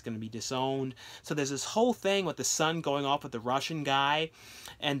father, and he's going to be disowned. So there's this whole thing with the son going off with the Russian guy,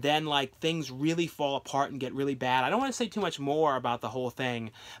 and then like things really fall apart and get really bad. I don't want to say too much more about the whole thing,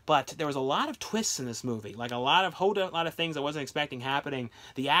 but there was a lot of twists in this movie, like a lot of things I wasn't expecting happening.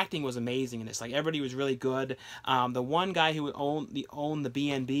 The acting was amazing in this. Like everybody was really good. The one guy who owned the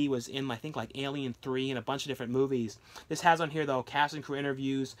B&B was in, I think, like Alien 3 and a bunch of different movies. This has on here though cast and crew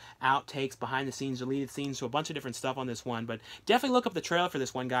interviews, outtakes, behind the scenes, deleted scenes, so a bunch of different stuff on this one. But definitely look up the trailer for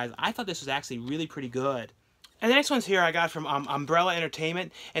this one, guys. I thought this was actually really pretty good. And the next ones here I got from Umbrella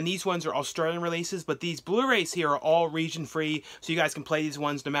Entertainment, and these ones are Australian releases, but these Blu-rays here are all region-free, so you guys can play these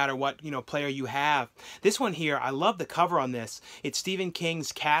ones no matter what, you know, player you have. This one here, I love the cover on this. It's Stephen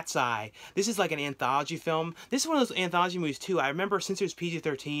King's Cat's Eye. This is like an anthology film. This is one of those anthology movies, too. I remember since it was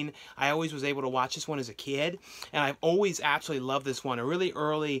PG-13, I always was able to watch this one as a kid, and I've always absolutely loved this one. A really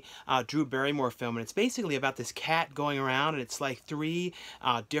early Drew Barrymore film, and it's basically about this cat going around, and it's like 3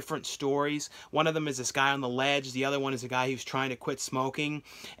 different stories. One of them is this guy on the ledge. The other one is a guy who's trying to quit smoking,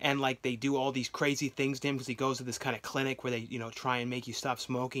 and like they do all these crazy things to him because he goes to this kind of clinic where they, you know, try and make you stop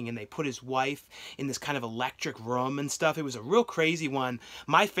smoking, and they put his wife in this kind of electric room and stuff. It was a real crazy one.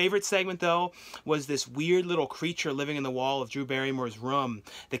 My favorite segment though was this weird little creature living in the wall of Drew Barrymore's room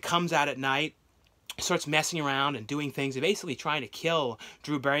that comes out at night, starts messing around and doing things and basically trying to kill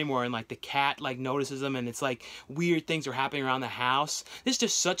Drew Barrymore, and like the cat like notices them, and it's like weird things are happening around the house. This is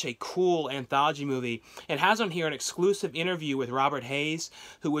just such a cool anthology movie. It has on here an exclusive interview with Robert Hayes,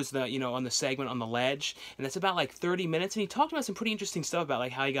 who was the, you know, on the segment on the ledge, and that's about like 30 minutes, and he talked about some pretty interesting stuff about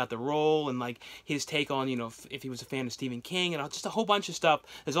like how he got the role and like his take on, you know, if he was a fan of Stephen King, and just a whole bunch of stuff.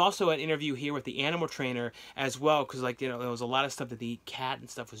 There's also an interview here with the animal trainer as well, because like, you know, there was a lot of stuff that the cat and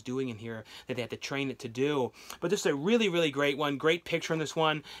stuff was doing in here that they had to train it to do. But just a really, really great one. Great picture on this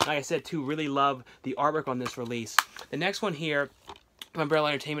one. Like I said, too, really love the artwork on this release. The next one here, Umbrella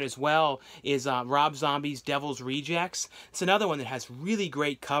Entertainment as well, is Rob Zombie's Devil's Rejects. It's another one that has really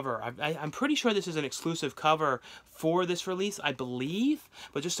great cover. I'm pretty sure this is an exclusive cover for this release, I believe,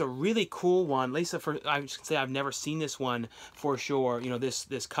 but just a really cool one. Lisa, I should say I've never seen this one for sure. You know,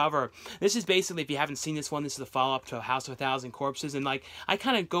 this cover. This is basically, if you haven't seen this one, this is the follow-up to House of a Thousand Corpses, and like I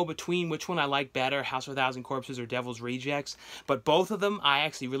kind of go between which one I like better, House of a Thousand Corpses or Devil's Rejects, but both of them I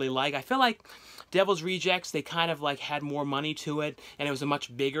actually really like. I feel like Devil's Rejects, they kind of like had more money to it, and it was a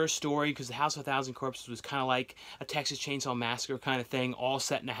much bigger story, because the House of a Thousand Corpses was kind of like a Texas Chainsaw Massacre kind of thing, all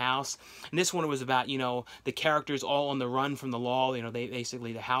set in a house. And this one was about, you know, the characters all on the run from the law. You know, they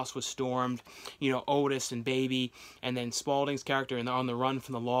basically, the house was stormed, you know, Otis and Baby, and then Spaulding's character, and they're on the run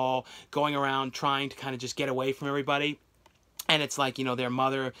from the law, going around trying to kind of just get away from everybody. And it's like, you know, their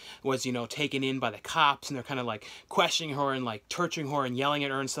mother was, you know, taken in by the cops, and they're kind of like questioning her and like torturing her and yelling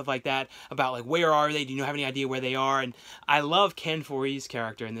at her and stuff like that about like, where are they? Do you have any idea where they are? And I love Ken Foree's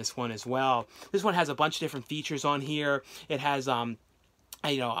character in this one as well. This one has a bunch of different features on here. It has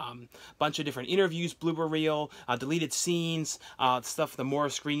bunch of different interviews, blooper reel, deleted scenes, stuff, the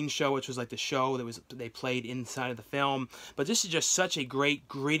Morris Green Show, which was like the show that they played inside of the film. But this is just such a great,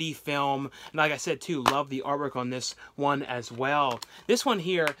 gritty film. And like I said, too, love the artwork on this one as well. This one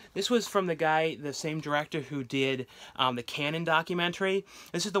here, this was from the guy, the same director who did the Cannon documentary.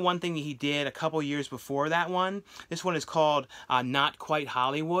 This is the one thing that he did a couple years before that one. This one is called Not Quite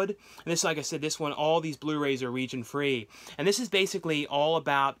Hollywood. And this, like I said, this one, all these Blu-rays are region-free. And this is basically all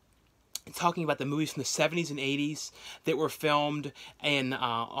about talking about the movies from the 70s and 80s that were filmed in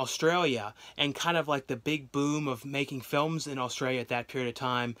Australia, and kind of like the big boom of making films in Australia at that period of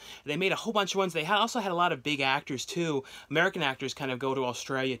time. They made a whole bunch of ones. They also had a lot of big actors too. American actors kind of go to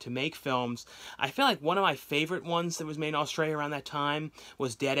Australia to make films. I feel like one of my favorite ones that was made in Australia around that time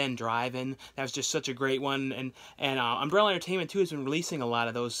was Dead End Drive-In. That was just such a great one. And Umbrella Entertainment too has been releasing a lot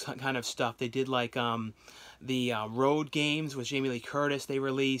of those kind of stuff. They did like the Road Games with Jamie Lee Curtis. They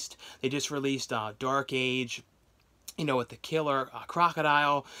just released Dark Age. you know, with the killer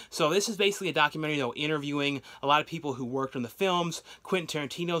crocodile. So this is basically a documentary, though, interviewing a lot of people who worked on the films. Quentin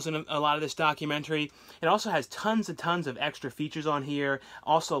Tarantino's in a lot of this documentary. It also has tons and tons of extra features on here.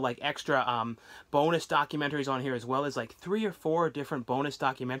 Also, like, extra bonus documentaries on here, as well as, like, 3 or 4 different bonus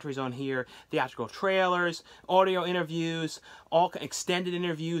documentaries on here. Theatrical trailers, audio interviews, all extended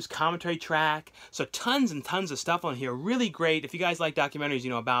interviews, commentary track. So tons and tons of stuff on here. Really great. If you guys like documentaries, you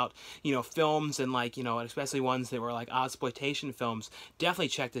know, about, you know, films and, like, you know, especially ones that were like exploitation films, definitely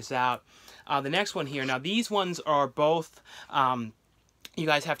check this out. The next one here, now these ones are both you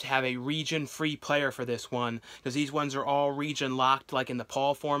guys have to have a region-free player for this one, because these ones are all region-locked, like in the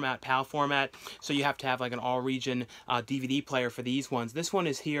PAL format, so you have to have like an all-region DVD player for these ones. This one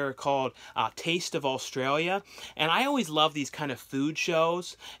is here called Taste of Australia, and I always love these kind of food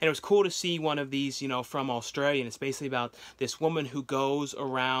shows, and it was cool to see one of these, you know, from Australia, and it's basically about this woman who goes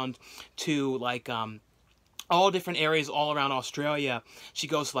around to, like, all different areas all around Australia. She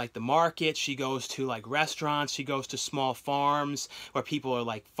goes to, like, the market, she goes to, like, restaurants, she goes to small farms where people are,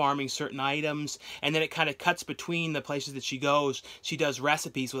 like, farming certain items, and then it kind of cuts between the places that she goes. She does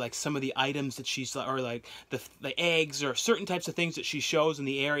recipes with, like, some of the items that she's, or like the eggs or certain types of things that she shows in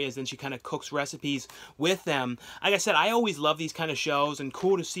the areas, and she kind of cooks recipes with them. Like I said, I always love these kind of shows, and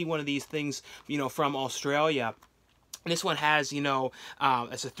cool to see one of these things, you know, from Australia. This one has, you know,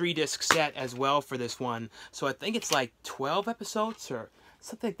 it's a 3-disc set as well for this one. So I think it's like 12 episodes or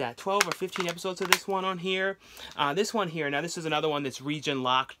something like that. 12 or 15 episodes of this one on here. This one here, now this is another one that's region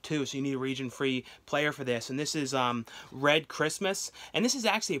locked too, so you need a region free player for this. And this is Red Christmas. And this is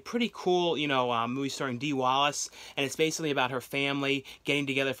actually a pretty cool, you know, movie starring Dee Wallace. And it's basically about her family getting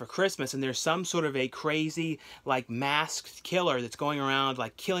together for Christmas. And there's some sort of a crazy, like, masked killer that's going around,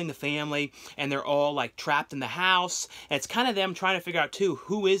 like, killing the family. And they're all, like, trapped in the house. And it's kind of them trying to figure out too,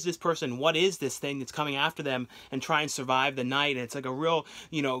 who is this person? What is this thing that's coming after them? And try and survive the night. And it's like a real,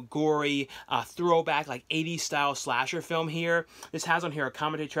 you know, gory, throwback, like 80s style slasher film here. This has on here a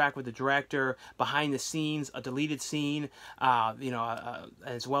commentary track with the director, behind the scenes, a deleted scene, you know,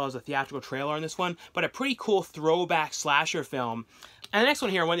 as well as a theatrical trailer on this one. But a pretty cool throwback slasher film. And the next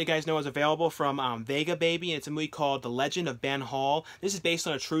one here, I want you guys to know, is available from Vega Baby, and it's a movie called The Legend of Ben Hall. This is based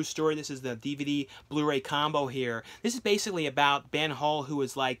on a true story. This is the DVD Blu-ray combo here. This is basically about Ben Hall, who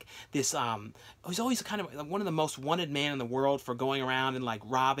was like this, he's always kind of one of the most wanted man in the world for going around and, like,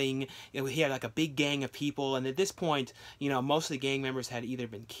 robbing. You know, he had like a big gang of people, and at this point, you know, most of the gang members had either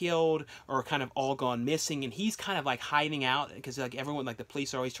been killed or kind of all gone missing, and he's kind of like hiding out because, like, everyone, like, the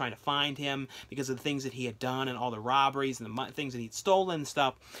police are always trying to find him because of the things that he had done and all the robberies and the things that he'd stolen and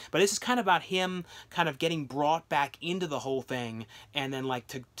stuff. But this is kind of about him kind of getting brought back into the whole thing, and then, like,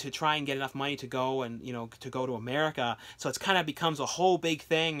 to try and get enough money to go and, you know, to go to America. So it's kind of becomes a whole big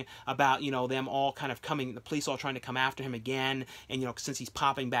thing about, you know, them all kind of coming, the police all trying to come after him again, and, you know, since he's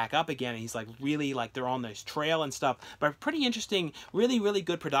popping back up again, and he's like really, like, they're on this trail and stuff. But pretty interesting, really, really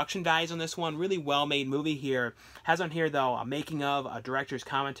good production values on this one. Really well made movie here. Has on here, though, a making of, a director's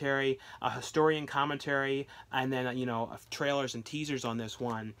commentary, a historian commentary, and then, you know, trailers and teasers on this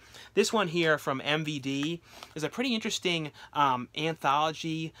one. This one here from MVD is a pretty interesting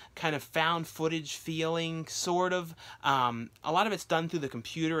anthology, kind of found footage feeling, sort of. A lot of it's done through the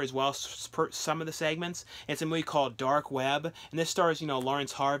computer as well, some of the segments. It's a movie called Dark Web, and this stars, you know,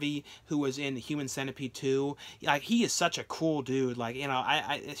 Lawrence Harvey, who was in Human Centipede 2. Like, he is such a cool dude. Like, you know,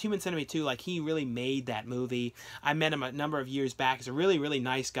 Human Centipede 2, like, he really made that movie. I met him a number of years back. He's a really, really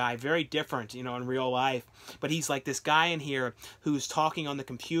nice guy, very different, you know, in real life. But he's like this guy in here who's talking on the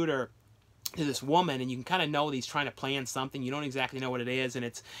computer to this woman, and you can kind of know that he's trying to plan something. You don't exactly know what it is, and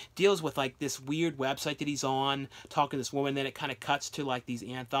it deals with, like, this weird website that he's on, talking to this woman. Then it kind of cuts to, like, these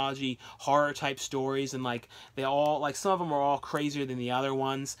anthology horror type stories, and, like, they all, like, some of them are all crazier than the other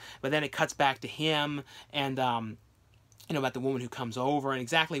ones, but then it cuts back to him, and you know, about the woman who comes over and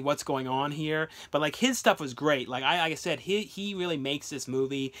exactly what's going on here. But, like, his stuff was great. Like I said, he really makes this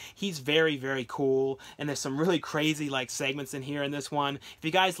movie. He's very, very cool, and there's some really crazy, like, segments in here in this one. If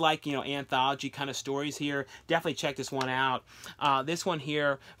you guys like, you know, anthology kind of stories here, definitely check this one out. This one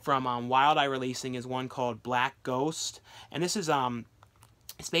here from Wild Eye Releasing is one called Black Ghost, and this is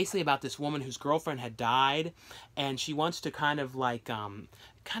it's basically about this woman whose girlfriend had died, and she wants to kind of, like,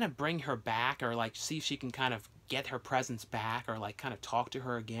 kind of bring her back, or, like, see if she can kind of get her presence back or like kind of talk to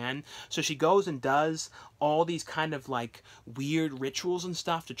her again. So she goes and does all these kind of like weird rituals and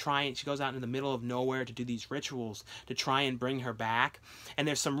stuff to try, and she goes out into the middle of nowhere to do these rituals to try and bring her back. And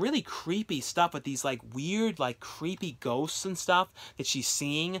there's some really creepy stuff with these like weird like creepy ghosts and stuff that she's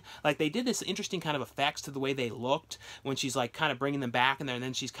seeing. Like they did this interesting kind of effects to the way they looked when she's like kind of bringing them back in there, and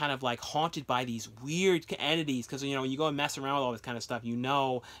then she's kind of like haunted by these weird entities, because you know, when you go and mess around with all this kind of stuff, you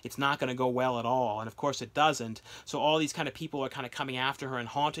know it's not going to go well at all, and of course it doesn't. So all these kind of people are kind of coming after her and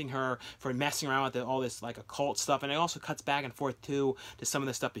haunting her for messing around with all this like occult stuff. And it also cuts back and forth too to some of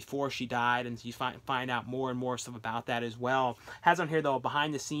the stuff before she died, and you find out more and more stuff about that as well. Has on here though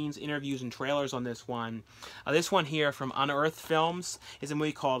behind the scenes interviews and trailers on this one. This one here from Unearthed Films is a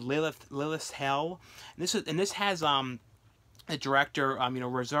movie called Lilith's Hell. And this has the director, you know,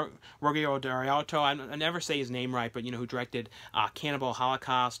 Rogerio D'Ariotto, I never say his name right, but you know, who directed Cannibal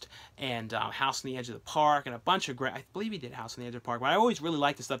Holocaust and House on the Edge of the Park and a bunch of great, I believe he did House on the Edge of the Park, but I always really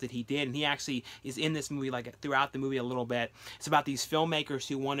liked the stuff that he did, and he actually is in this movie like throughout the movie a little bit. It's about these filmmakers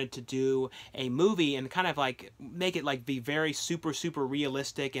who wanted to do a movie and kind of like make it like be very super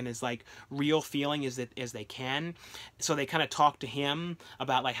realistic and as like real feeling as they can. So they kind of talk to him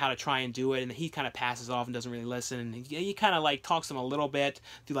about like how to try and do it, and he kind of passes off and doesn't really listen, and he kind of like talks to him a little bit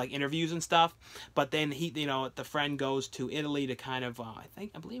through like interviews and stuff. But then he, you know, the friend goes to Italy to kind of I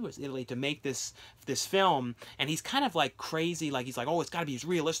believe it was Italy to make this film, and he's kind of like crazy, like he's like, oh, it's got to be as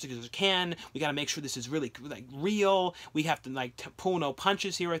realistic as it can, we got to make sure this is really like real, we have to like pull no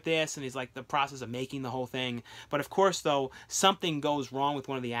punches here at this, and he's like the process of making the whole thing. But of course though, something goes wrong with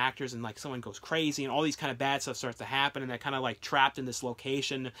one of the actors, and like someone goes crazy, and all these kind of bad stuff starts to happen, and they're kind of like trapped in this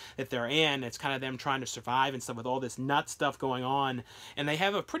location that they're in. It's kind of them trying to survive and stuff with all this nut stuff going on. And they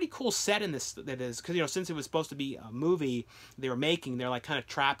have a pretty cool set in this that is, because you know, since it was supposed to be a movie they were making, they're like kind of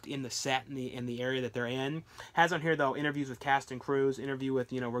trapped in the set in the area that they're in. Has on here though interviews with cast and crews, interview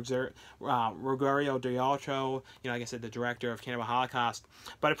with, you know, Rogerio D'Ariotto, you know, like I said, the director of Cannibal Holocaust.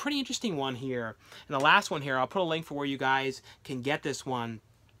 But a pretty interesting one here. And the last one here, I'll put a link for where you guys can get this one.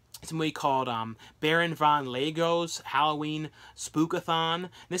 It's a movie called Baron von Lego's Halloween Spookathon.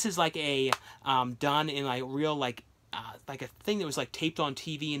 This is like a done in like real like a thing that was like taped on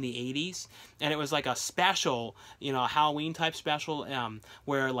TV in the 80s, and it was like a special, you know, a Halloween type special,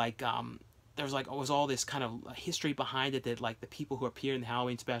 where like there was like was all this kind of history behind it, that like the people who appeared in the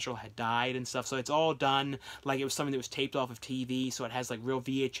Halloween special had died and stuff. So it's all done like it was something that was taped off of TV, so it has like real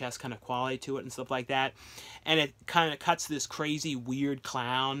VHS kind of quality to it and stuff like that. And it kind of cuts to this crazy weird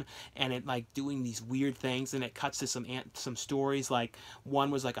clown, and it like doing these weird things, and it cuts to some stories. Like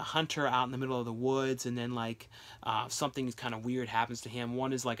one was like a hunter out in the middle of the woods, and then like something kind of weird happens to him.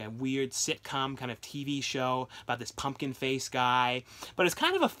 One is like a weird sitcom kind of TV show about this pumpkin face guy. But it's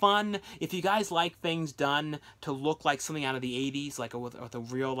kind of a fun, if you guys like things done to look like something out of the 80s, like with a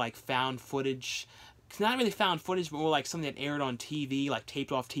real like found footage. It's not really found footage, but more like something that aired on TV, like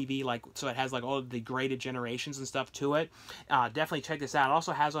taped off TV, like so it has like all of the graded generations and stuff to it. Definitely check this out. It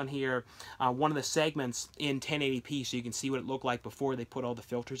also has on here one of the segments in 1080p, so you can see what it looked like before they put all the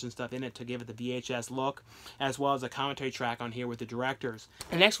filters and stuff in it to give it the VHS look, as well as a commentary track on here with the directors.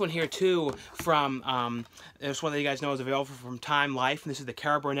 The next one here too, from this one that you guys know is available from Time Life, and this is the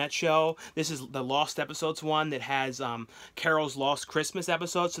Carol Burnett Show. This is the Lost Episodes one that has Carol's Lost Christmas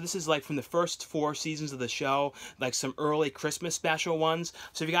episode. So this is like from the first 4 seasons of the show, like some early Christmas special ones.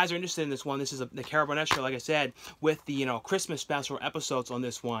 So if you guys are interested in this one, this is the Carol Burnett Show, like I said, with the, you know, Christmas special episodes on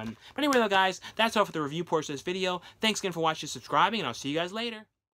this one. But anyway though guys, that's all for the review portion of this video. Thanks again for watching and subscribing, and I'll see you guys later.